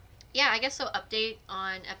yeah, I guess so. Update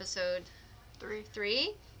on episode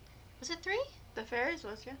 3. Was it 3? The fairies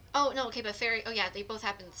was, yeah. Oh no, okay, but fairy. Oh yeah, they both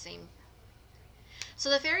happened the same. So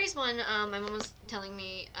the fairies one, my mom was telling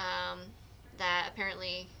me that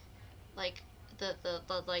apparently, like the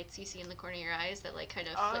lights you see in the corner of your eyes that like kind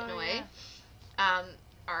of flit away,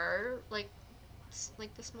 are like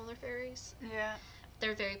the smaller fairies. Yeah.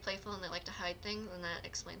 They're very playful and they like to hide things, and that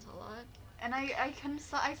explains a lot. And I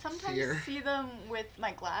sometimes see them with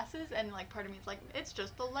my glasses, and like part of me is like, it's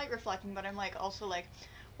just the light reflecting, but I'm like also like,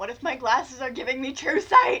 what if my glasses are giving me true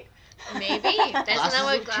sight? Maybe. Isn't that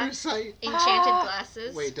what true sight. Enchanted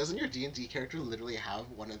glasses? Wait, doesn't your D&D character literally have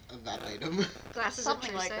one of that item? Glasses Something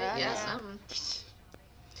of true like sight? that, Yeah, yeah. something.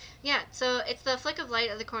 Yeah, so it's the flick of light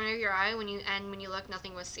at the corner of your eye when you look,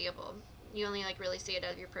 nothing was seeable. You only like really see it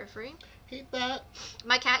out of your periphery. Hate that.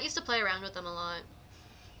 My cat used to play around with them a lot.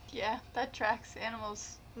 Yeah, that tracks.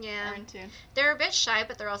 Animals Yeah. are in tune. They're a bit shy,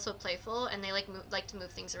 but they're also playful, and they like to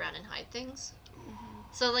move things around and hide things.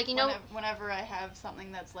 So like whenever I have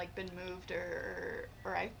something that's like been moved or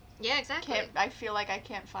I yeah, exactly. I feel like I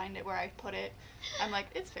can't find it where I put it, I'm like,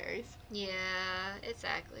 it's fairies. Yeah,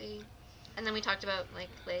 exactly. And then we talked about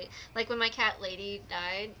like when my cat Lady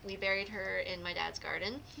died, we buried her in my dad's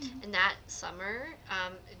garden, and that summer,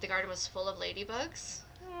 the garden was full of ladybugs.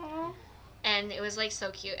 Aww. And it was like so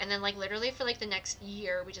cute. And then like literally for like the next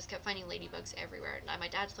year, we just kept finding ladybugs everywhere. At my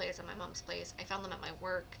dad's place, at my mom's place. I found them at my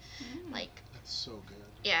work. Like that's so good.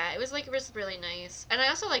 Yeah, it was really nice. And I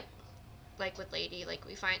also like with Lady, like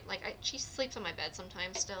we find like she sleeps on my bed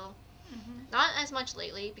sometimes still. Not as much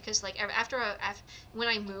lately because like after when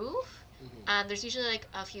I move, there's usually like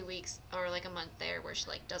a few weeks or like a month there where she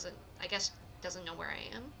like doesn't know where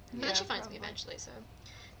I am. But then she finds me eventually, so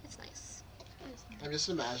it's nice. I'm just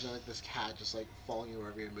imagining like this cat just like following you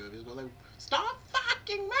wherever you move. He's going like, stop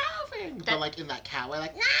fucking moving! But like in that cat way,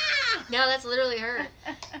 like, nah! No, that's literally her.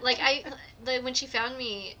 Like when she found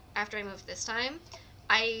me after I moved this time,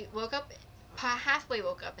 I halfway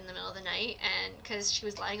woke up in the middle of the night, and because she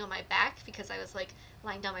was lying on my back because I was like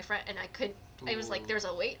lying down my front, and I was like, there was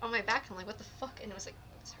a weight on my back. I'm like, what the fuck? And it was like,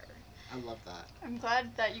 it's her. I love that. I'm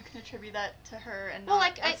glad that you can attribute that to her and well,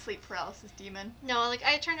 not like a sleep paralysis demon. No, like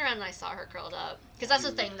I turned around and I saw her curled up. Because that's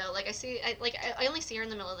the thing though. Like I only see her in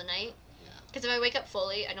the middle of the night. Because if I wake up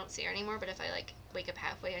fully, I don't see her anymore. But if I like wake up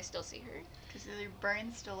halfway, I still see her. Because your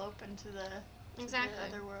brain's still open to the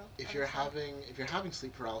other world. If you're having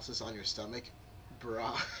sleep paralysis on your stomach,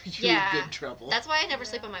 bruh, you're in big trouble. That's why I never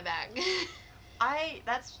sleep on my back.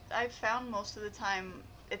 I've found most of the time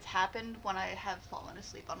it's happened when I have fallen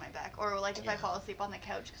asleep on my back, or like if I fall asleep on the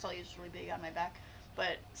couch, because I'll usually be on my back.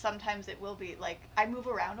 But sometimes it will be like I move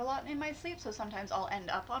around a lot in my sleep, so sometimes I'll end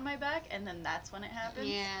up on my back, and then that's when it happens.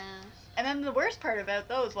 Yeah. And then the worst part about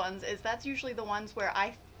those ones is that's usually the ones where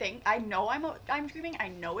I think I know I'm dreaming, I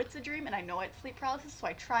know it's a dream, and I know it's sleep paralysis, so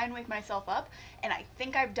I try and wake myself up, and I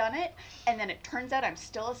think I've done it, and then it turns out I'm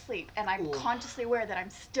still asleep, and I'm consciously aware that I'm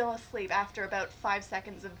still asleep after about 5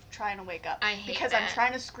 seconds of trying to wake up. I hate because that. I'm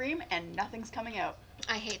trying to scream and nothing's coming out.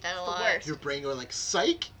 I hate that a It's lot. the worst. Your brain going like,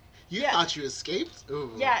 psych? You thought you escaped?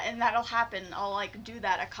 Ooh. Yeah, and that'll happen. I'll like do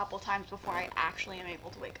that a couple times before I actually am able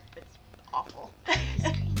to wake up. It's awful.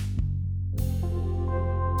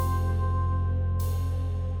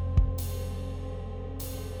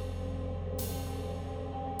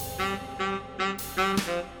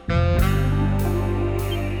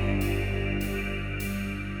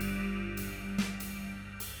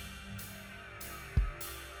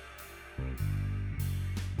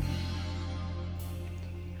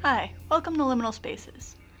 Hi, welcome to Liminal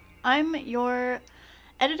Spaces. I'm your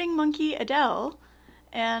editing monkey, Adele,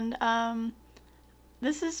 and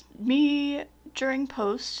this is me during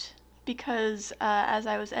post because as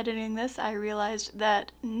I was editing this, I realized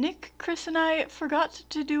that Nick, Chris, and I forgot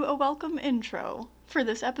to do a welcome intro for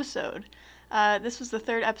this episode. This was the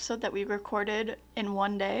third episode that we recorded in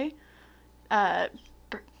one day,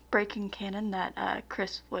 breaking canon that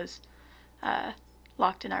Chris was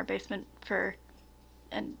locked in our basement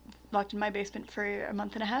and locked in my basement for a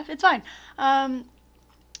month and a half. It's fine.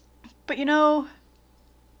 But you know,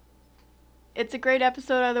 it's a great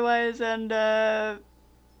episode otherwise, and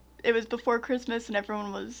it was before Christmas and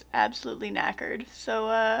everyone was absolutely knackered.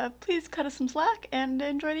 So please cut us some slack and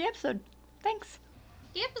enjoy the episode. Thanks.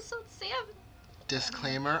 The episode 7.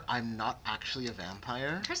 Disclaimer, I'm not actually a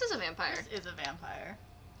vampire. Chris is a vampire. Chris is a vampire.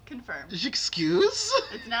 Confirmed. Excuse?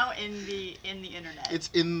 It's now in the internet. It's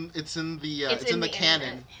in the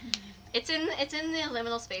canon. It's in the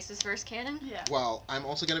Liminal Spaces verse canon. Yeah. Well, I'm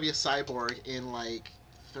also gonna be a cyborg in like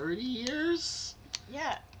 30 years.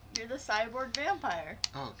 Yeah. You're the cyborg vampire.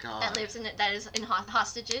 Oh God. That lives that is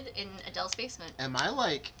hostaged in Adele's basement. Am I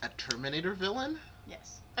like a Terminator villain?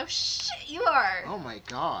 Yes. Oh shit, you are. Oh my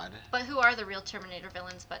God. But who are the real Terminator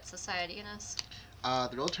villains but society and us?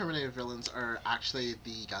 The real Terminator villains are actually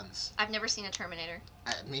the guns. I've never seen a Terminator.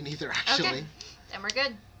 Me neither, actually. Okay. Then we're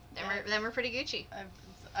good. Then we're pretty Gucci.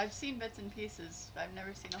 I've seen bits and pieces. I've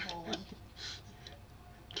never seen a whole one.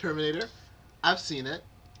 Terminator? I've seen it.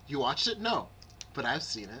 You watched it? No. But I've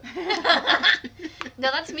seen it. No,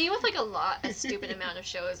 that's me with like a stupid amount of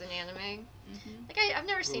shows and anime. Mm-hmm. Like I've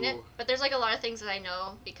never seen it, but there's like a lot of things that I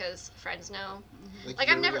know because friends know. Like Like,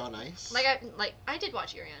 Yuri I've never- on Ice? I did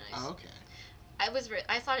watch Yuri on Ice. Oh, okay.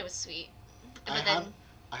 I thought it was sweet, but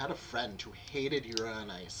I had a friend who hated Yuri on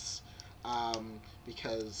Ice,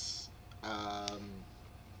 because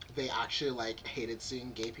they actually like hated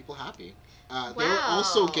seeing gay people happy. They were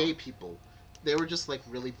also Wow. gay people. They were just like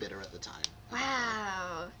really bitter at the time.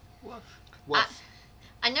 wow. Woof. Woof.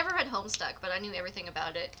 I never read Homestuck, but I knew everything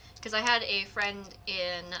about it because I had a friend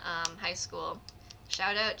in high school.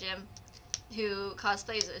 Shout out Jim, who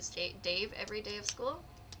cosplays as Dave every day of school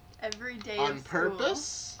Every day On of school.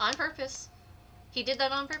 purpose? on purpose. He did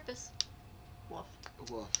that on purpose. Woof.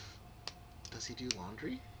 Woof. Does he do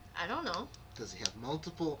laundry? I don't know. Does he have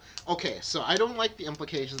multiple? Okay, so I don't like the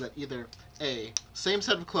implications that either A, same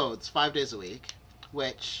set of clothes 5 days a week,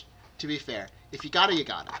 which, to be fair, if you gotta, you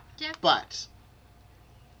gotta. Yeah. But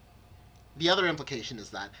the other implication is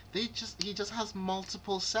that he just has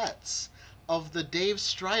multiple sets of the Dave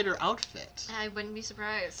Strider outfit. I wouldn't be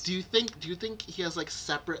surprised. Do you think he has like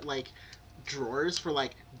separate like drawers for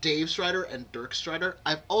like Dave Strider and Dirk Strider?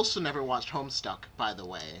 I've also never watched Homestuck, by the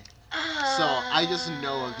way. So I just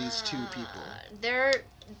know of these two people.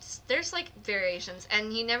 There's like variations,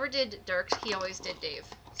 and he never did Dirk. He always did Dave.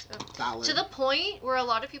 So, Valid. to the point where a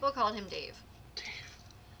lot of people called him Dave. Dave.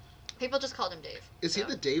 People just called him Dave. Is he so.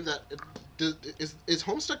 the Dave that is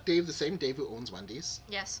Homestuck Dave the same Dave who owns Wendy's?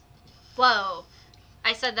 Yes. Whoa.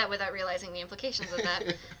 I said that without realizing the implications of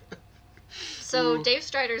that. So Ooh. Dave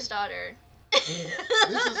Strider's daughter.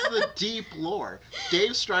 This is the deep lore.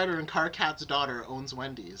 Dave Strider and Carcat's daughter owns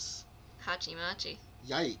Wendy's. Hachi Machi.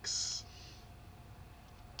 Yikes.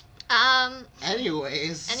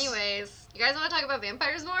 Anyways, you guys want to talk about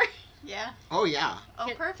vampires more? Yeah. Oh yeah. Oh,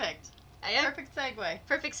 Hit- perfect. Yeah. Perfect segue.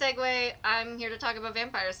 Perfect segue. I'm here to talk about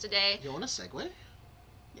vampires today. You want a segue?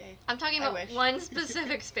 Yay. I'm talking I about wish. one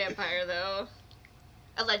specific vampire, though.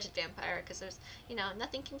 Alleged vampire, because there's,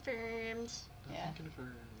 nothing confirmed. Yeah. Nothing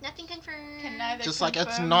confirmed. Nothing confirmed. Can neither Just like it's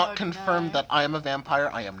confirm not nor confirmed deny. that I am a vampire,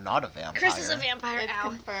 I am not a vampire. Chris is a vampire. It's Ow.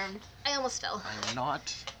 confirmed. I almost fell. I am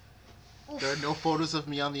not. Oof. There are no photos of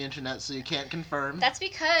me on the internet, so you can't confirm. That's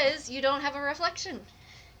because you don't have a reflection.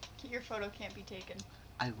 Your photo can't be taken.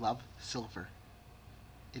 I love silver.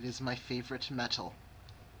 It is my favorite metal.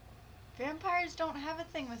 Vampires don't have a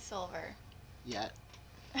thing with silver. Yet.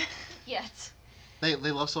 Yet. They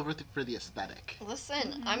love silver for the aesthetic.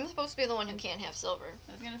 Listen, Mhm. I'm supposed to be the one who can't have silver.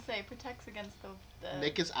 I was gonna say protects against the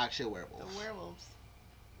Nick is actually a werewolf. the werewolves.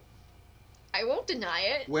 I won't deny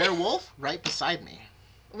it. Werewolf right beside me.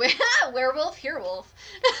 Werewolf, here wolf.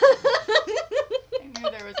 I knew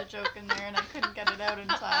there was a joke in there and I couldn't get it out in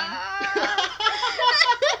time.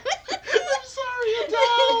 I'm sorry,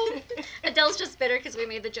 Adele. Adele's just bitter because we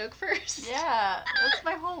made the joke first. Yeah, that's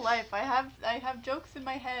my whole life. I have jokes in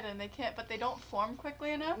my head and they don't form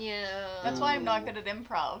quickly enough. Yeah. That's why I'm not good at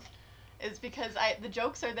improv. Is because the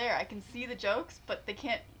jokes are there. I can see the jokes, but they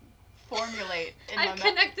can't formulate in my I've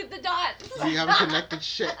connected the dots. You haven't connected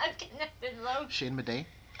shit. I've connected low. Shane Madej,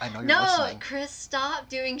 I know you're No, listening. Chris, stop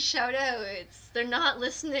doing shout outs. They're not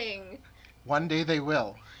listening. One day they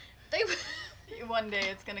will. They. One day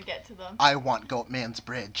it's gonna get to them. I want Goatman's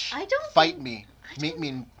Bridge. I don't Fight think- me. Meet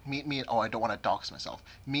me in, oh, I don't want to dox myself.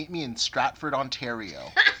 Meet me in Stratford,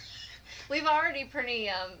 Ontario. We've already pretty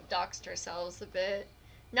doxed ourselves a bit.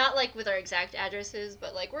 Not like with our exact addresses,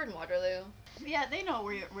 but like we're in Waterloo. Yeah, they know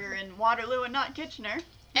we're in Waterloo and not Kitchener.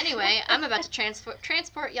 Anyway, I'm about to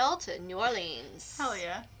transport y'all to New Orleans. Hell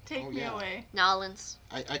yeah. Take Oh, me yeah. away. Nolans.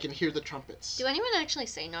 I can hear the trumpets. Do anyone actually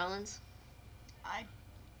say Nolans?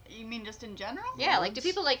 You mean just in general? Yeah, like do Nolans?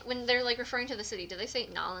 people like when they're like referring to the city, do they say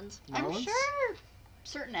Nolans? I'm Nolans? sure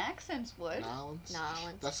certain accents would. Nolans?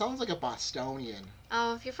 Nolans. That sounds like a Bostonian.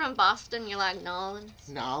 Oh, if you're from Boston, you're like Nolans.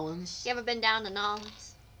 Nolans? You ever been down to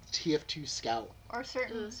Nolans? TF2 Scout. Or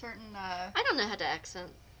certain I don't know how to accent.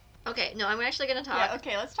 Okay, no, I'm actually gonna talk. Yeah,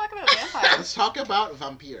 okay, let's talk about vampires. Let's talk about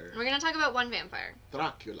vampire. We're gonna talk about one vampire.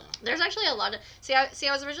 Dracula. There's actually a lot of I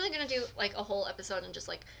was originally gonna do like a whole episode on just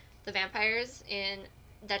like the vampires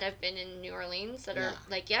that have been in New Orleans that are Yeah.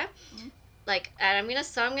 like yeah. Mhm. And I'm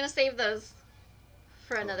gonna save those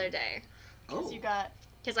for another day. Because you got...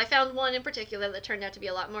 Because I found one in particular that turned out to be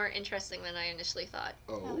a lot more interesting than I initially thought.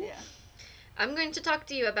 Oh. Hell yeah. I'm going to talk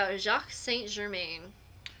to you about Jacques Saint Germain.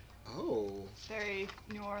 Oh. Very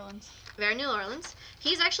New Orleans. Very New Orleans.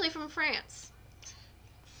 He's actually from France.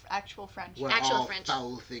 Actual French. Where Actual all French.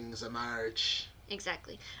 foul things emerge.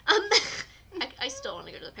 Exactly. I still want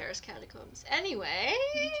to go to the Paris catacombs. Anyway.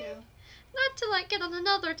 Me too. Not to get on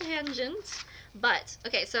another tangent. But,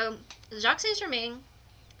 okay, so Jacques Saint Germain,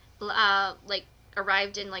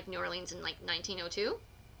 arrived in, New Orleans in, 1902.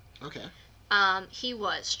 Okay. He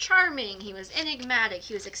was charming, he was enigmatic,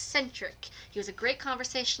 he was eccentric, he was a great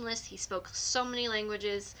conversationalist, he spoke so many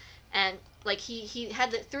languages, and, he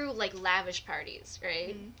had through, lavish parties,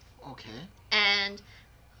 right? Okay. And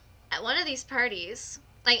at one of these parties,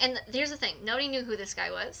 and here's the thing, nobody knew who this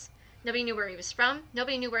guy was, nobody knew where he was from,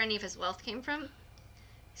 nobody knew where any of his wealth came from,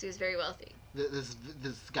 because he was very wealthy. This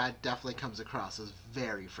guy definitely comes across as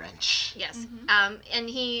very French. Yes. And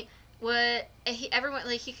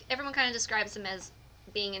everyone kind of describes him as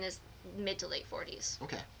being in his mid to late 40s.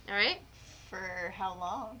 Okay. All right? For how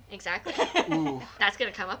long? Exactly. Ooh. That's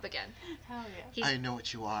going to come up again. Hell yeah. I know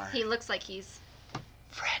what you are. He looks like he's...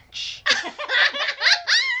 French.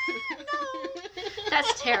 No.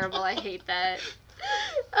 That's terrible. I hate that.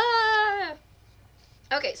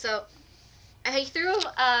 Okay, so he threw...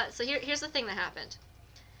 so here's the thing that happened.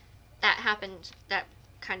 That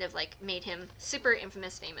kind of made him super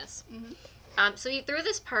infamous famous. So he threw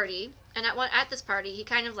this party, and at this party he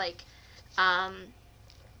kind of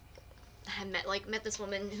met this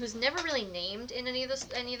woman who's never really named in any of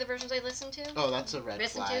the versions I listened to. Oh, that's a red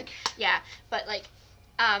flag. Yeah, but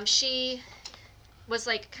she was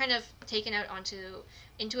kind of taken out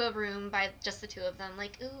into a room by just the two of them,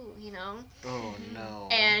 ooh, Oh no.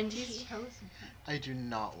 And He's chosen. I do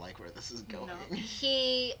not like where this is going. No.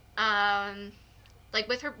 he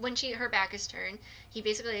with her when her back is turned, he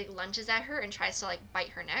basically lunges at her and tries to bite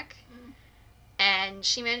her neck, and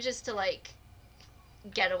she manages to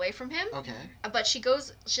get away from him. Okay. But she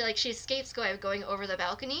escapes going over the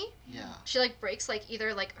balcony. Yeah. She breaks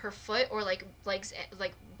either her foot or legs,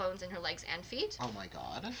 bones in her legs and feet. Oh my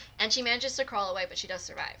god. And she manages to crawl away, but she does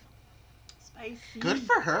survive. Spicy. Good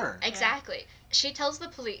for her. Exactly. She tells the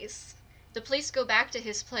police. The police go back to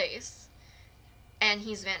his place, and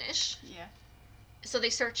he's vanished. Yeah. So they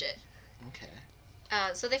search it. Okay.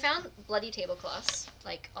 So they found bloody tablecloths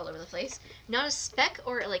all over the place. Not a speck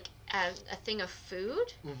or a thing of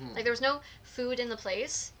food. Mm-hmm. There was no food in the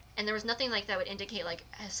place, and there was nothing that would indicate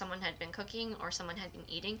someone had been cooking or someone had been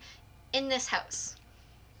eating in this house.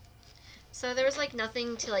 So there was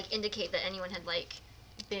nothing to indicate that anyone had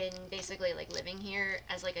been basically living here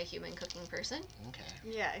as a human cooking person. Okay.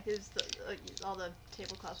 Yeah, because all the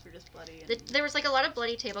tablecloths were just bloody. And... There was a lot of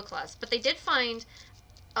bloody tablecloths, but they did find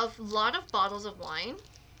a lot of bottles of wine.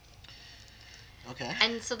 Okay.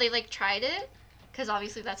 And so they tried it, because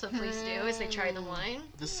obviously that's what police do, is they try the wine.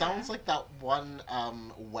 This sounds like that one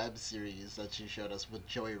web series that you showed us with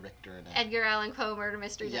Joey Richter in it. Edgar Allan Poe Murder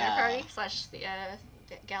Mystery Dinner Yeah. Party /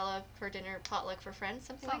 the gala for dinner potluck for friends,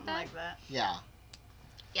 something like that. Yeah.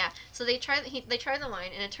 Yeah. So they try the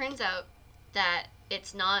wine, and it turns out that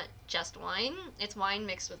it's not just wine; it's wine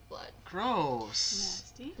mixed with blood.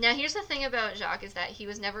 Gross. Nasty. Now here's the thing about Jacques is that he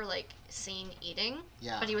was never seen eating,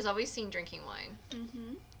 Yeah. but he was always seen drinking wine.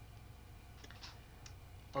 Mm-hmm.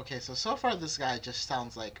 Okay, so far this guy just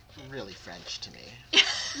sounds really French to me.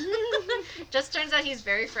 Just turns out he's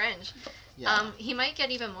very French. Yeah. He might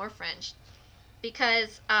get even more French,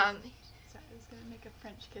 because Sorry, I was gonna make a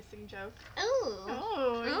French kissing joke. Oh.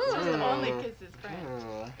 Oh, Ooh. it's just only kisses French.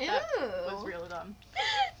 Ugh. That was real dumb.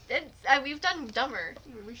 We've done dumber.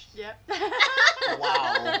 We should, yep.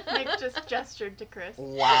 Wow. Nick just gestured to Chris.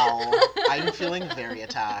 Wow. I'm feeling very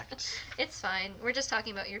attacked. It's fine. We're just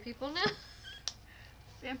talking about your people now.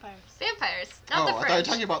 Vampires. Vampires, not the I thought you were French.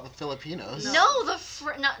 talking about the Filipinos. No, not the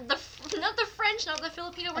French, not the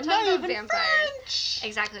Filipino. We're I'm talking not about even vampires. French.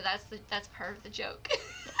 Exactly. That's part of the joke.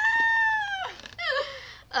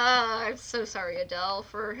 I'm so sorry, Adele,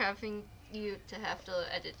 for having you to have to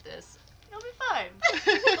edit this. You'll be fine.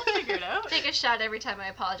 We'll figure it out. Take a shot every time I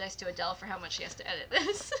apologize to Adele for how much she has to edit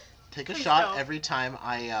this. Take a Please shot don't. every time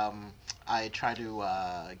I try to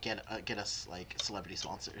get us celebrity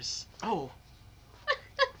sponsors. Oh.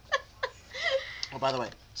 Oh, by the way,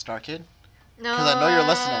 Star Kid, No. 'Cause I know you're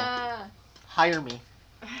listening. Hire me.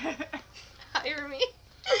 Hire me.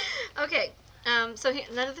 Okay. So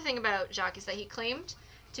another thing about Jacques is that he claimed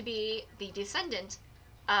to be the descendant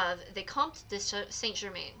of the Comte de Saint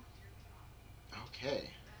Germain. Okay.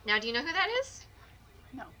 Now, do you know who that is?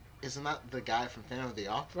 No. Isn't that the guy from Phantom of the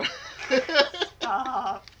Opera?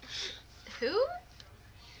 Stop. Who?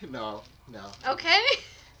 No. Okay.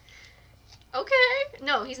 Okay.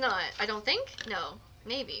 No, he's not. I don't think. No.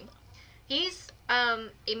 Maybe. He's a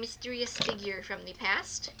mysterious figure from the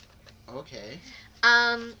past. Okay.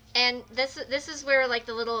 And this is where like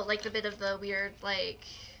the little like the bit of the weird like.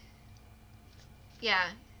 Yeah.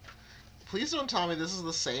 Please don't tell me this is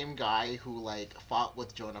the same guy who like fought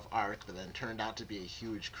with Joan of Arc, but then turned out to be a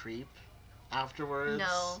huge creep afterwards.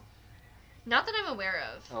 No. Not that I'm aware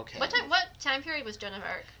of. Okay. What time period was Joan of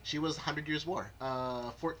Arc? She was 100 Years' War.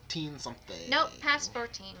 14 something. Nope, past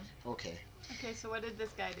 14. Okay. Okay, so what did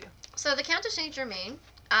this guy do? So the Count of Saint Germain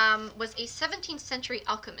was a 17th century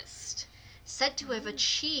alchemist, said to have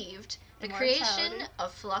achieved the creation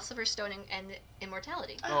of Philosopher's Stone and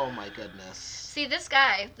immortality. Oh my goodness. See, this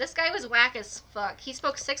guy was whack as fuck. He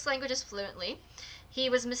spoke 6 languages fluently. He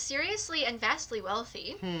was mysteriously and vastly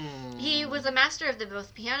wealthy. He was a master of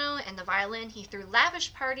both piano and the violin. He threw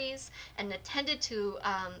lavish parties and attended to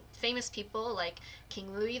famous people like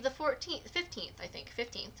King Louis the 15th, I think.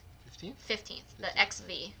 15th. 15th? 15th. The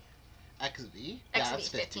XV. XV? XV, That's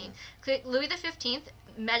 15. Louis the 15th,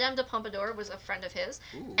 Madame de Pompadour was a friend of his.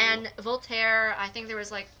 Ooh. And Voltaire, I think there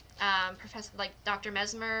was like Professor, like Dr.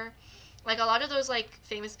 Mesmer. Like a lot of those like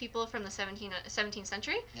famous people from the 17th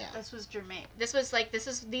century. Yeah. This was Germain.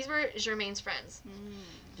 These were Germain's friends.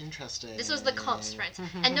 Interesting. This was the Comte's friends.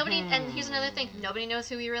 And here's another thing. Nobody knows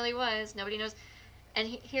who he really was. Nobody knows. And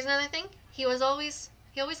here's another thing. He always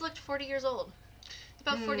looked 40 years old.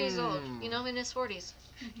 About 40 years old, in his 40s.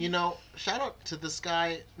 You know, shout out to this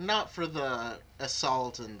guy, not for the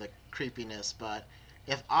assault and the creepiness, but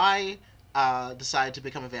if I decided to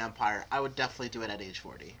become a vampire, I would definitely do it at age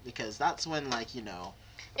 40, because that's when, like,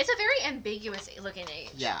 It's a very ambiguous looking age.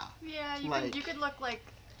 Yeah. Yeah, you could look like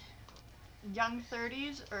young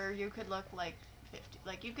 30s, or you could look like 50.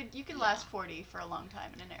 Like you could last 40 for a long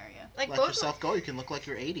time in an area. Like Let both yourself go. You can look like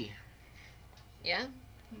you're 80. Yeah.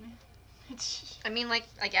 I mean, like,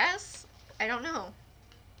 I guess. I don't know.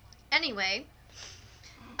 Anyway.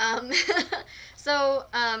 So,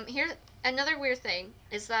 here's another weird thing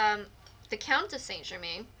is, the Count of Saint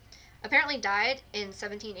Germain apparently died in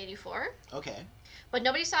 1784. Okay. But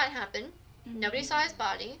nobody saw it happen. Nobody saw his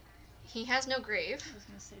body. He has no grave. I was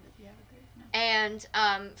gonna say that you have a grave now. And,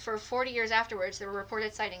 for 40 years afterwards, there were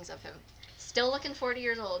reported sightings of him. Still looking 40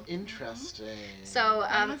 years old. Interesting. So,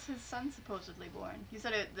 when was his son supposedly born? You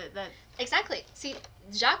said that. Exactly. See,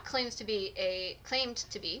 Jacques claimed to be,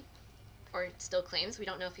 or still claims, we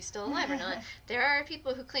don't know if he's still alive or not. There are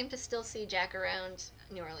people who claim to still see Jack around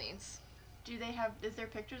New Orleans. Is there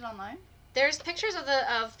pictures online? There's pictures of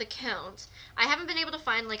the Count. I haven't been able to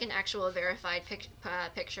find like an actual verified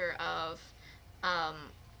picture of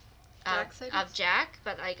Jack,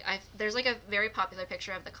 but there's like a very popular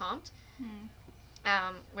picture of the Comte.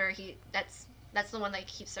 Where that's the one that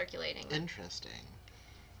keeps circulating. Interesting.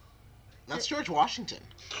 That's George Washington.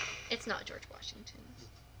 It's not George Washington.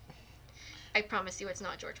 I promise you it's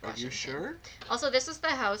not George Washington. Are you sure? Also, this is the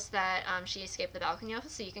house that she escaped the balcony of,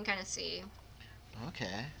 so you can kind of see.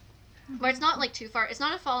 Okay. But it's not like too far. It's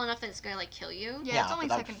not far enough that it's gonna like kill you. Yeah, it's only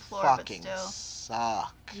second floor, but fucking still.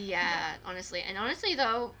 suck. Yeah, honestly. And honestly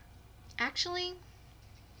though, actually,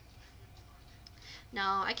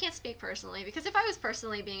 no, I can't speak personally, because if I was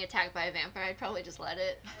personally being attacked by a vampire, I'd probably just let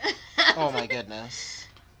it. Oh my goodness.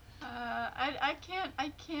 I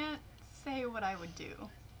can't say what I would do.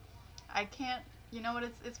 I can't, you know what,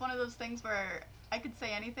 it's one of those things where I could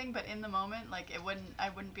say anything, but in the moment, like, I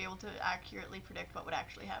wouldn't be able to accurately predict what would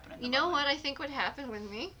actually happen in the moment. You know what I think would happen with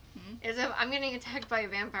me? Is if I'm getting attacked by a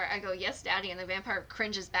vampire, I go, "Yes, Daddy," and the vampire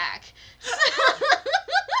cringes back.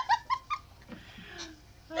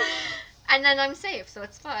 And then I'm safe, so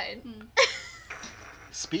it's fine.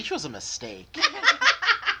 Speech was a mistake.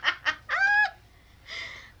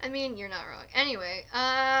 I mean, you're not wrong. Anyway,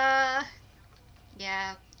 yeah,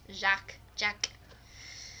 Jack.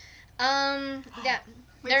 Yeah.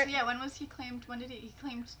 Wait, so yeah, when was he claimed? When did he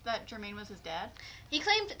claimed that Germain was his dad? He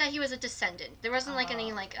claimed that he was a descendant. There wasn't like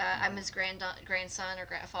any like I'm his grandson or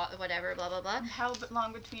grandfather, whatever, blah blah blah. And how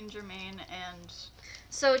long between Germain and?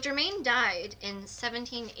 So Germain died in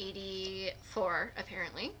 1784,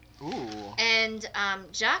 apparently. Ooh. And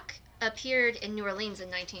Jacques appeared in New Orleans in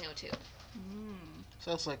 1902.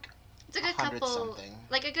 So it's like It's a good 100 couple, something.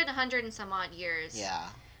 like a good 100 and some odd years. Yeah.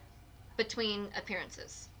 Between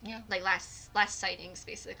appearances. Yeah. Like last sightings,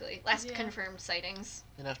 basically. Last confirmed sightings.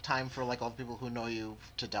 Enough time for like all the people who know you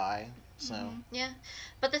to die. So. Yeah.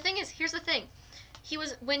 But the thing is, here's the thing.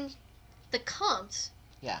 When the Comte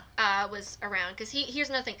was around. Because here's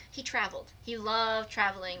another thing. He traveled. He loved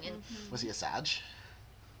traveling, and Was he a Sag?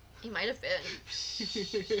 he might have been.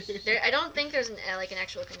 I don't think there's an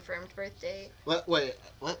actual confirmed birth date. What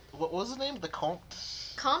was his name? The Comte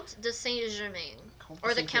de Saint-Germain,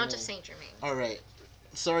 or the Count of Saint-Germain. All right.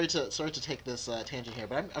 Sorry to take this tangent here,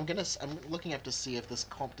 but I'm looking up to see if this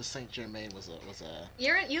Comte de Saint-Germain was a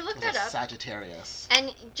You look that up. Sagittarius.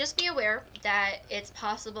 And just be aware that it's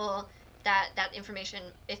possible that information,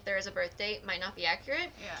 if there is a birth date, might not be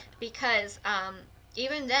accurate. Yeah. Because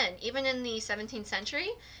even then, even in the 17th century,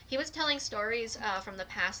 he was telling stories from the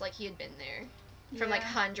past like he had been there. From like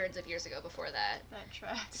hundreds of years ago before that. That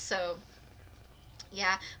tracks. So,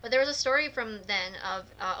 yeah. But there was a story from then of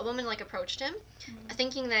a woman like approached him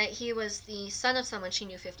thinking that he was the son of someone she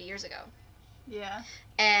knew 50 years ago. Yeah.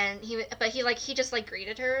 And he just like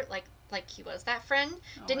greeted her like he was that friend.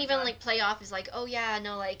 Didn't even like play off as like, oh yeah,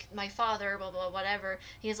 no, like my father, blah blah whatever.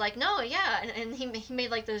 He's like, no, yeah, and he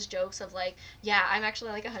made like those jokes of like, yeah, I'm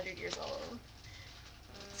actually like 100 years old.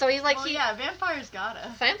 So he's like, vampires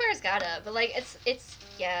gotta. But like it's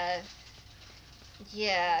yeah.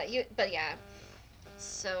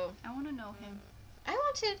 So I want to know him.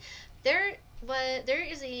 There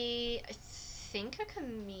is I think a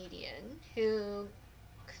comedian who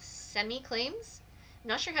semi-claims, I'm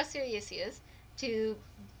not sure how serious he is, to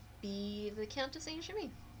be the Count of Saint-Germain.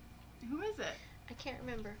 Who is it? I can't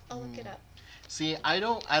remember. I'll look it up. See, I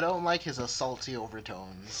don't like his assaulty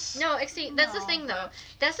overtones. No, see, that's the thing though.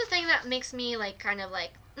 That's the thing that makes me like kind of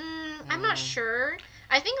like, I'm not sure.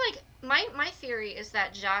 I think like my theory is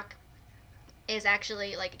that Jacques is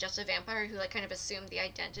actually like just a vampire who like kind of assumed the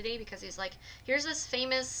identity because he's like, here's this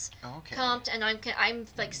famous Comte, and I'm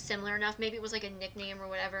like similar enough. Maybe it was like a nickname or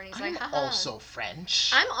whatever, and he's like, haha. I'm also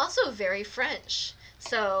French. I'm also very French.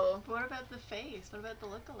 So. What about the face? What about the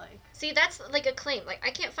look-alike? See, that's like a claim. Like I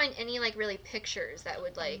can't find any like really pictures that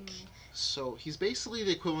would like. So he's basically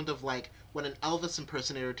the equivalent of like when an Elvis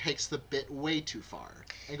impersonator takes the bit way too far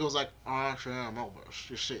and goes like, actually, I'm Elvis.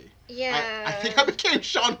 You see. Yeah. I think I became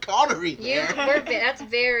Sean Connery there. That's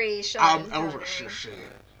very Sean. I'm Elvis. You see.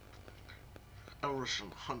 Elvis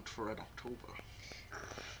and Hunt for Red October.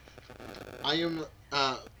 I am.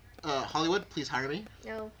 Hollywood, please hire me.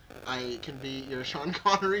 No. I can be your Sean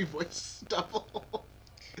Connery voice double.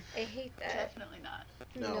 I hate that. Definitely not.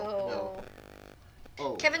 No.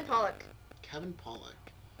 Oh. Kevin Pollak.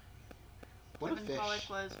 What a fish. Kevin Pollak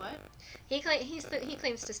was what? He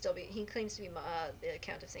claims to be the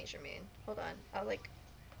Count of Saint Germain. Hold on, I'll like.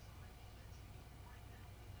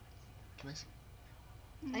 Can I see?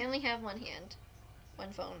 I only have one hand,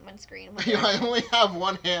 one phone, one screen. I only have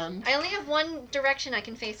one hand. I only have one direction I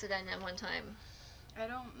can face it in at one time. I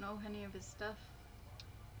don't know any of his stuff.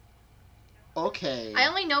 Okay. I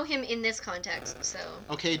only know him in this context, so.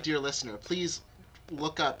 Okay, dear listener, please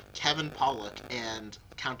look up Kevin Pollak and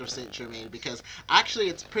Count of Saint Germain because actually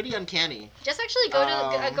it's pretty uncanny. Just actually go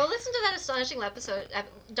listen to that Astonishing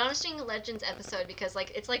Legends episode because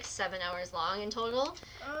like it's like 7 hours long in total.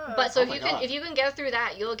 But so if you can get through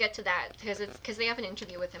that, you'll get to that because they have an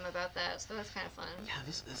interview with him about that, so that's kind of fun. Yeah,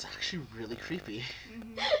 this is actually really creepy.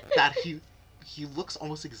 That he looks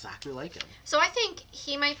almost exactly like him. So I think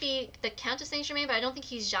he might be the Count of Saint Germain, but I don't think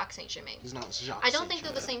he's Jacques Saint Germain. He's not Jacques. I don't think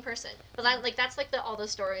they're the same person. But that's like all the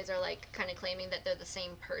stories are like kind of claiming that they're the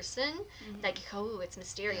same person. Like, oh, it's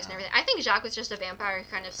mysterious and everything. I think Jacques was just a vampire who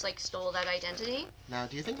kind of like stole that identity. Now,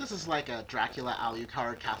 do you think this is like a Dracula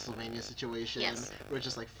Alucard Castlevania situation? Yes. We're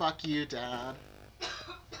just like, fuck you, Dad.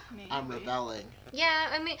 Maybe. I'm rebelling. Yeah,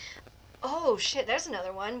 I mean. Oh shit! There's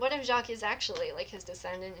another one. What if Jacques is actually like his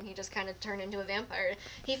descendant, and he just kind of turned into a vampire?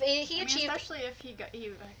 He achieved. Especially if he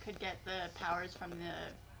could get the powers from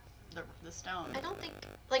the stone. I don't think.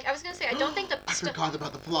 Like I was gonna say, I don't think the. I forgot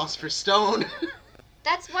about the Philosopher's Stone.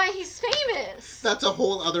 That's why he's famous. That's a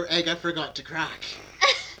whole other egg I forgot to crack.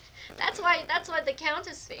 That's why the Count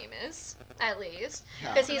is famous, at least,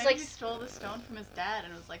 because he stole the stone from his dad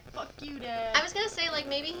and was like, "Fuck you, Dad." I was gonna say like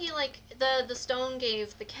maybe he like the stone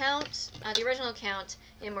gave the Count, the original Count,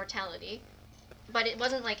 immortality, but it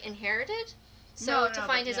wasn't like inherited. So to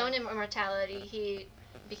find his own immortality, he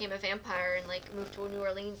became a vampire and like moved to New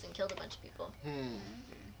Orleans and killed a bunch of people.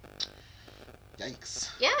 Yikes.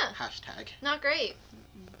 Yeah. Hashtag. Not great.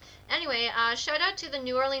 Anyway, shout out to the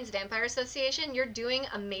New Orleans Vampire Association. You're doing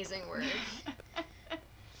amazing work.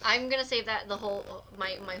 I'm gonna save that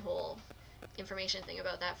my whole information thing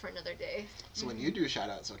about that for another day. So when you do shout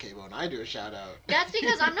outs, okay, but when I do a shout out. That's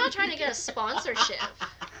because I'm not trying to get a sponsorship.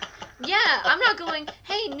 Yeah, I'm not going,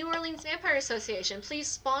 hey, New Orleans Vampire Association, please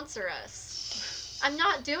sponsor us. I'm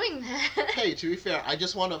not doing that. Hey, to be fair, I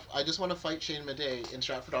just want to fight Shane Madej in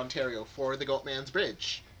Stratford, Ontario for the Goatman's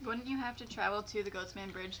Bridge. Wouldn't you have to travel to the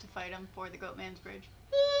Goatsman Bridge to fight him for the Goatman's Bridge?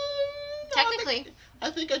 No, Technically. I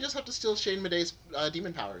think I just have to steal Shane Madej's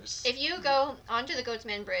demon powers. If you go onto the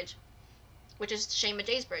Goatsman Bridge, which is Shane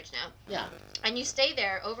Madej's bridge now, Yeah, and you stay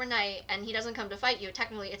there overnight, and he doesn't come to fight you,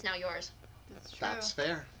 technically it's now yours. That's true. that's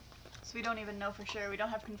fair. So we don't even know for sure. We don't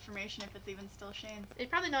have confirmation if it's even still Shane's. It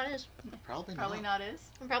probably not is. Probably Not is.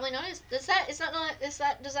 It probably not is. Does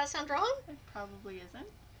that sound wrong? It probably isn't.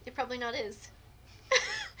 It probably not is.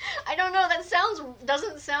 I don't know.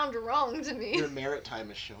 Doesn't sound wrong to me. Your merit time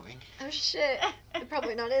is showing. Oh shit. It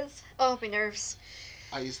probably not is. Oh, my nerves.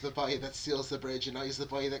 I use the boy that steals the bridge, and I use the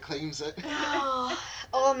boy that claims it.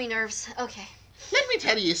 Oh, me nerves. Okay. Let me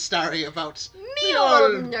tell you a story about Me the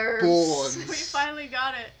old old nerves. bones. We finally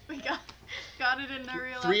got it. We got it in the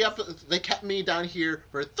real life. They kept me down here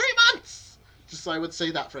for 3 months, just so I would say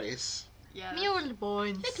that phrase. Yeah. Me old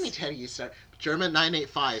bones. Let me tell you a story. German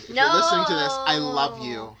 985. If No. you're listening to this, I love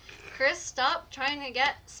you. Chris, stop trying to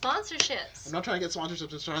get sponsorships. I'm not trying to get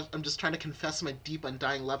sponsorships. I'm just trying to confess my deep,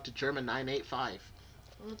 undying love to German 985.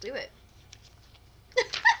 We'll do it.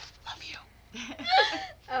 Love you.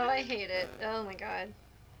 Oh, I hate it. Oh my god.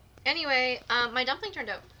 Anyway, my dumpling turned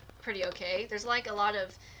out pretty okay. There's like a lot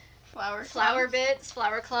of Flower flour clumps. bits,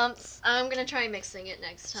 flour clumps. I'm gonna try mixing it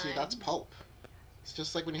next time. See, that's pulp. It's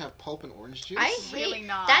just like when you have pulp and orange juice. I It's hate really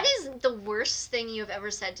not. that is the worst thing you have ever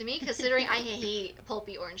said to me, considering I hate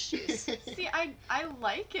pulpy orange juice. See, I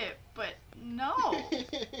like it, but no. No. That's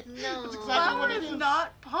exactly Flour what it is is.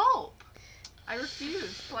 not pulp. I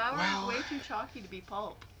refuse. Flour Well- is way too chalky to be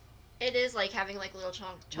pulp. It is like having like little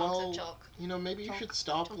chunks Well, of chalk. You know, maybe you Chalk. should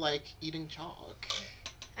stop Chalk. like eating chalk.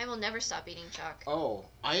 I will never stop eating chalk. Oh,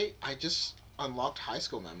 I just unlocked high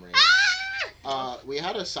school memories. Ah! We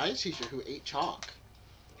had a science teacher who ate chalk.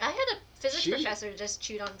 I had a physics She- professor who just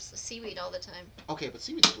chewed on seaweed all the time. Okay, but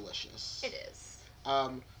seaweed's delicious. It is.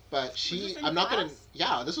 But she, this in I'm not gonna, class?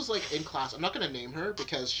 yeah, this was like in class. I'm not gonna name her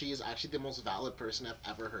because she is actually the most valid person I've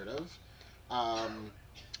ever heard of.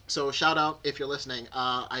 So shout out if you're listening.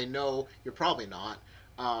 I know you're probably not.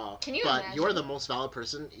 Can you But imagine? you're the most valid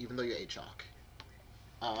person, even though you ate chalk.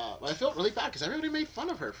 I felt really bad because everybody made fun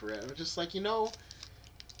of her for it. I'm just like,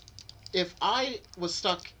 if I was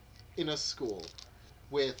stuck in a school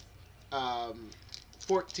with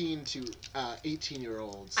 14 to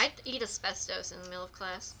 18-year-olds. I'd eat asbestos in the middle of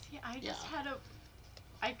class. See, I just Yeah.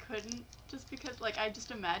 I couldn't, just because, like, I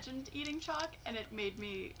just imagined eating chalk, and it made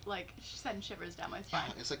me, like, send shivers down my Yeah,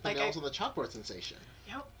 spine. it's like the Like, nails on the chalkboard sensation.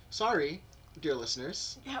 Yep, Sorry, dear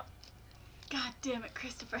listeners. yep. God damn it,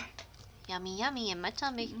 Christopher. Yummy, yummy in my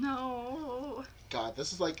tummy. No. God,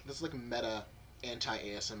 this is like meta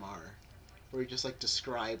anti-ASMR, where you just like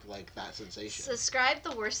describe like that sensation. Describe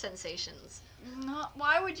the worst sensations. No.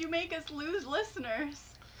 Why would you make us lose listeners?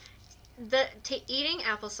 Eating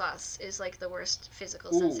applesauce is like the worst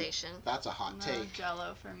physical Ooh. sensation. That's a hot No, take.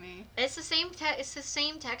 Jello for me. It's the same. It's the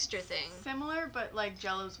same texture thing. Similar, but, like,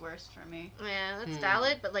 Jello's worse for me. Yeah, that's Hmm.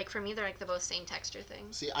 valid. But like for me, they're like the both same texture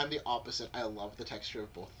things. See, I'm the opposite. I love the texture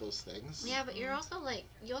of both those things. Yeah, but you're also like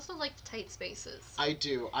you also like tight spaces. I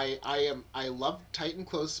do. I love tight and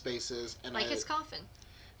closed spaces, and Like his coffin.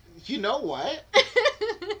 You know what?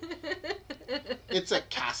 It's a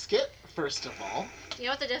casket, first of all. You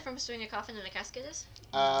know what the difference between a coffin and a casket is?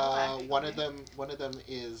 actually. One of them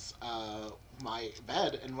is my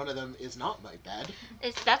bed, and one of them is not my bed.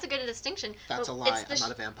 That's a good distinction. That's a Well, lie. it's the I'm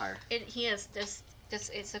not a vampire. He is this.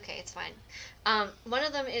 It's okay. It's fine. One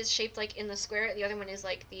of them is shaped like in the square. The other one is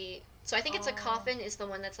like the. So I think it's a Oh. coffin is the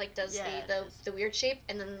one that's like does Yeah, it is. the weird shape,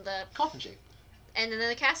 and then Coffin shape.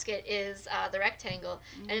 the casket is the rectangle,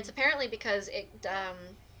 and it's apparently because it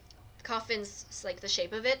coffins like the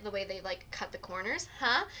shape of it, the way they like cut the corners,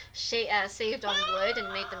 saved on wood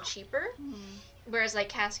and made them cheaper. Mm. Whereas like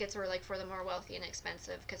caskets were like for the more wealthy and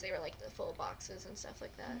expensive because they were like the full boxes and stuff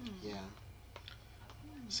like that. Yeah.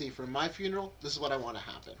 See, for my funeral, this is what I want to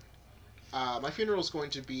happen. My funeral is going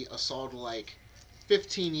to be a solid like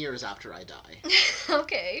 15 years after I die,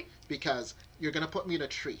 Okay. because you're gonna put me in a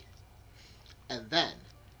tree, and then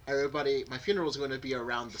my funeral is going to be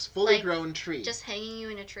around this fully Like, grown tree. Just hanging you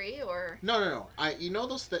in a tree, or No. You know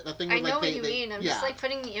those the thing I where know like what you mean. I'm just like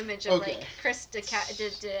putting the image of Okay. like Chris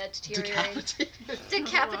deteriorating, decapitated.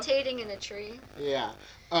 decapitating in a tree. Yeah.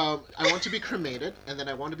 I want to be cremated, and then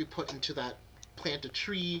I want to be put into that plant a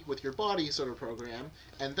tree with your body sort of program,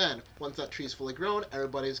 and then once that tree's fully grown,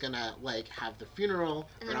 everybody's gonna like have the funeral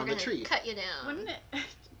And then around we're the gonna tree. cut you down. Wouldn't it?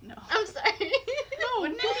 No. I'm sorry.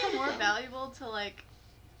 Wouldn't it be more valuable to, like,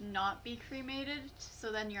 not be cremated,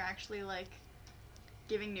 so then you're actually, like,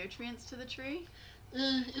 giving nutrients to the tree?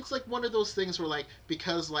 It's like one of those things where like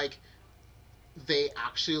because like they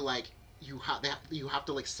actually like you have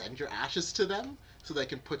to like send your ashes to them so they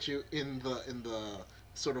can put you in the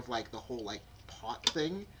sort of like the whole like pot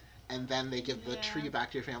thing, and then they give the tree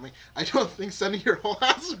back to your family. I don't think sending your whole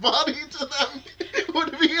ass body to them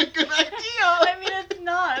would be a good idea. I mean, it's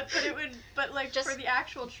not, but it would. But like Just- for the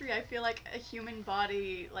actual tree, I feel like a human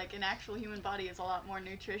body, like an actual human body, is a lot more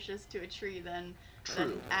nutritious to a tree than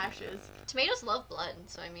True. ashes. Tomatoes love blood,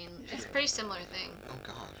 so I mean, it's a pretty similar thing. Oh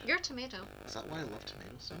god. You're a tomato. Is that why I love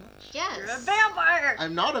tomatoes so much? Yes. You're a vampire.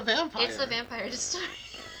 I'm not a vampire. It's the vampire distillery.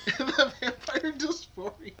 The vampire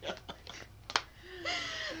dysphoria.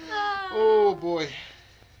 Oh boy.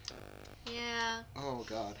 Yeah. Oh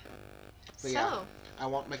god. So, But yeah, I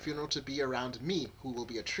want my funeral to be around me, who will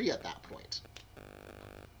be a tree at that point.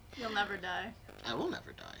 You'll never die. I will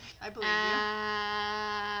never die. I believe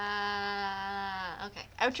okay.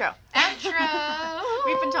 you. Outro. Outro.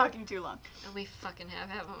 We've been talking too long. Oh, we fucking have,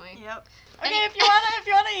 haven't we? Yep. Okay, if you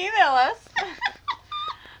wanna email us,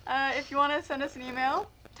 if you wanna send us an email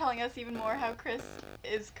telling us even more how Chris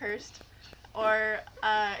is cursed, or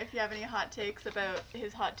if you have any hot takes about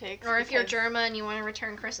his hot takes, Or if you're because- German and you want to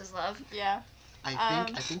return Chris's love. Yeah. I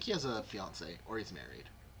think he has a fiance or he's married.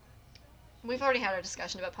 We've already had our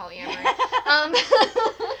discussion about polyamory.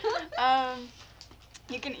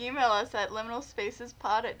 You can email us at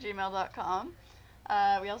liminalspacespod@gmail.com.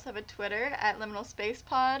 We also have a Twitter at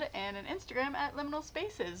liminalspacepod and an Instagram at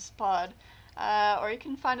liminalspacespod. Or you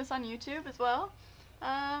can find us on YouTube as well.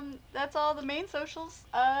 That's all the main socials.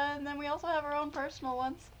 And then we also have our own personal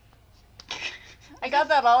ones. I got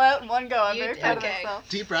that all out in one go. I'm You very did. proud Okay. of myself.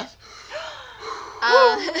 Deep breath.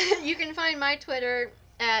 You can find my Twitter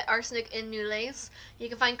at Arsenic in Newlace. You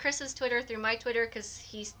can find Chris's Twitter through my Twitter because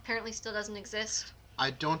he apparently still doesn't exist.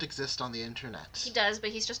 I don't exist on the internet. He does, but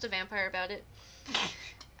he's just a vampire about it.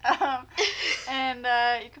 And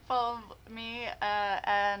you can follow me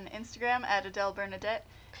on Instagram at Adele Bernadette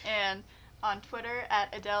and on Twitter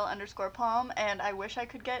at Adele_Palm. And I wish I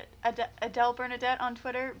could get Adele Bernadette on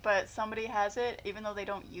Twitter, but somebody has it, even though they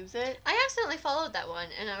don't use it. I accidentally followed that one,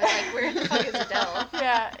 and I was like, where the fuck is Adele?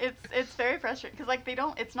 Yeah, it's very frustrating because like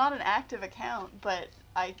it's not an active account, but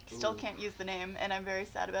I still Ooh. can't use the name, and I'm very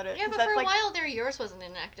sad about it. Yeah, 'cause but for that's, a like, while there, yours wasn't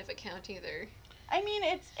an active account either. I mean,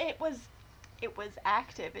 it was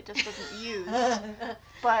active. It just wasn't used.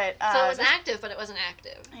 But So it was this- active, but it wasn't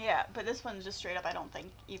active. Yeah, but this one's just straight up. I don't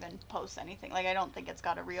think even posts anything. Like I don't think it's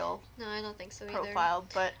got a real No, I don't think so either. profile.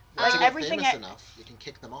 But Once like you get everything, famous enough, you can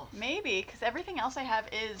kick them off. maybe because everything else I have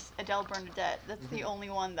is Adele Bernadette. That's the Mhm. only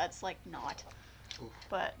one that's like not. Oof.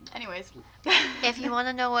 But anyways. If you want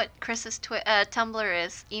to know what Chris's Tumblr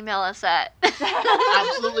is, email us at.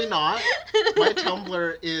 Absolutely not. My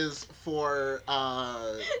Tumblr is for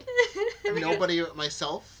nobody but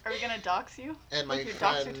myself Are we gonna dox you? and my Like your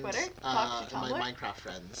dox friends, your Twitter? Dox your and my Tumblr? Minecraft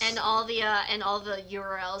friends. And all the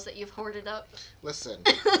URLs that you've hoarded up. Listen,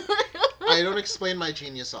 I don't explain my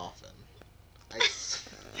genius often.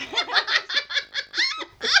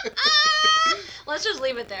 Let's just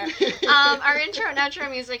leave it there. Our intro and outro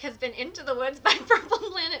music has been Into the Woods by Purple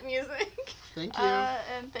Planet Music. Thank you.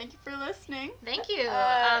 And thank you for listening. Thank you.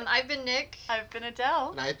 I've been Nick, I've been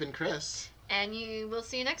Adele. And I've been Chris. and you will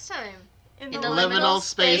see you next time. In the Liminal liminal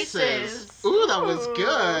spaces. spaces. Ooh, that was Ooh.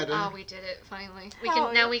 good. Oh, we did it finally.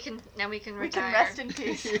 Hell yeah. We can We retire. can rest in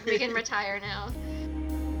peace. We can retire now.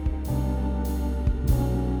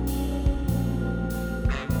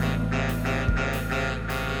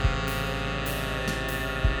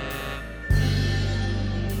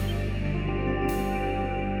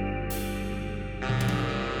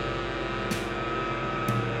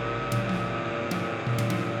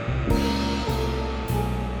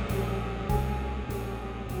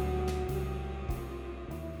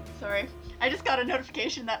 Sorry. I just got a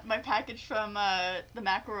notification that my package from the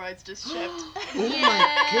McElroys just shipped. Oh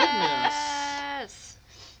my goodness. Yes.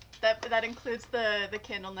 That includes the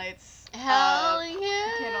Candle Nights Hell yeah.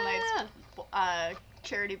 Candle Nights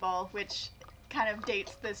charity ball, which kind of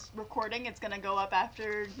dates this recording. It's gonna go up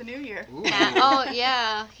after the new year. Ooh. Oh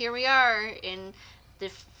yeah, here we are in the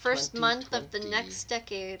first month of the 2020. next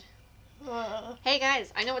decade. Ugh, Hey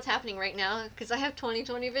guys, I know what's happening right now because I have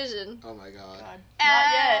 20/20 vision. Oh my god. God.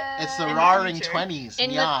 Not yet. It's the In the roaring future. 20s. In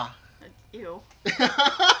the- yeah. Ew.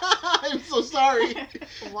 I'm so sorry.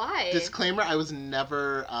 Why? Disclaimer, I was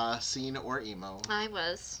never seen or emo. I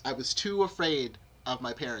was. I was too afraid of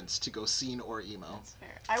my parents to go seen or emo. That's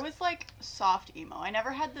fair. I was like soft emo. I never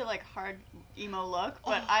had the like hard emo look,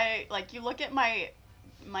 but Oh. I like you look at my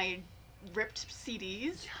ripped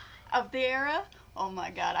CDs of the era. Oh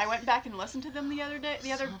my god. I went back and listened to them the other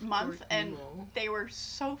month, Soft and emo. they were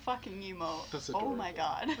so fucking emo. That's Oh my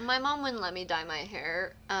adorable. god. My mom wouldn't let me dye my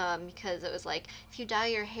hair because it was like, if you dye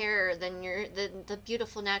your hair, then the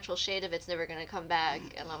beautiful natural shade of it's never gonna come back.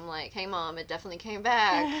 And I'm like, hey mom, it definitely came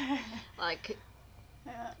back. Like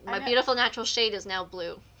Yeah, my beautiful natural shade is now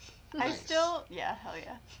blue. I Nice. still, yeah, hell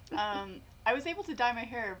yeah. I was able to dye my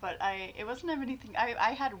hair, but it wasn't anything.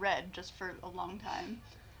 I had red just for a long time.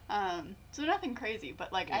 So nothing crazy,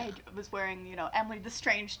 but like I was wearing, Emily the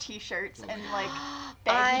Strange T-shirts and like I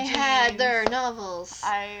baggy had jeans. their novels.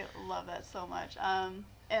 I love that so much.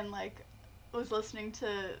 And like was listening to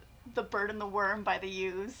The Bird and the Worm by The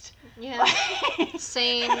Used. Yeah.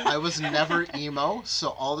 Same. I was never emo, so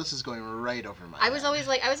all this is going right over my I was head. always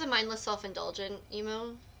like, I was a mindless self-indulgent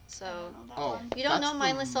emo. So I don't know that Oh. one. you don't That's know the-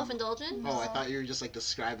 mindless self-indulgent? Oh, I thought you were just like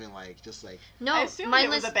describing just like No, I assumed it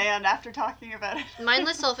mindless was a band after talking about it.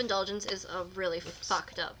 mindless self-indulgence is a really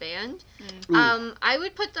fucked up band. Ooh. I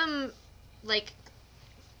would put them like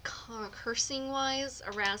cursing wise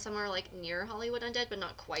around somewhere like near Hollywood Undead, but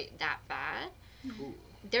not quite that bad. Ooh.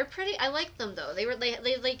 They're pretty. I like them though. They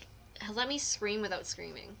like let me scream without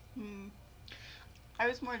screaming. I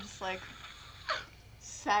was more just like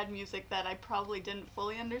sad music that I probably didn't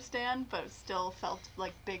fully understand, but still felt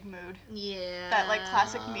like big mood. Yeah. That like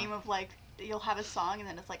classic meme of like you'll have a song and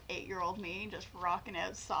then it's like 8-year-old me just rocking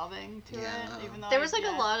out, sobbing to Yeah. it, even though There was like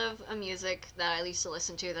a lot of music that I used to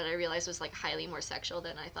listen to that I realized was like highly more sexual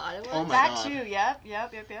than I thought it was. Oh my that God. too. Yep.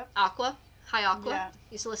 Aqua, Hi Aqua. Yeah.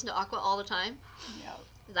 Used to listen to Aqua all the time. Yep.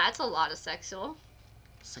 That's a lot of sexual.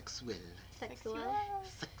 Sexual. Sexual.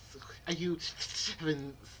 Are you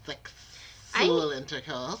having sexual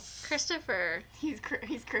intercourse? Christopher. He's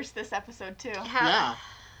cursed this episode too. Yeah.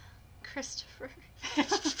 Christopher.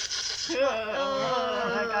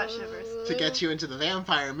 Oh, I got shivers. To get you into the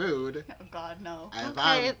vampire mood. Oh God, no.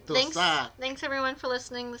 Okay, thanks everyone for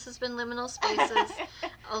listening. This has been Liminal Spaces.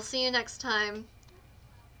 I'll see you next time.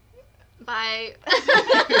 Bye.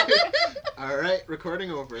 All right,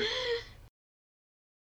 recording over.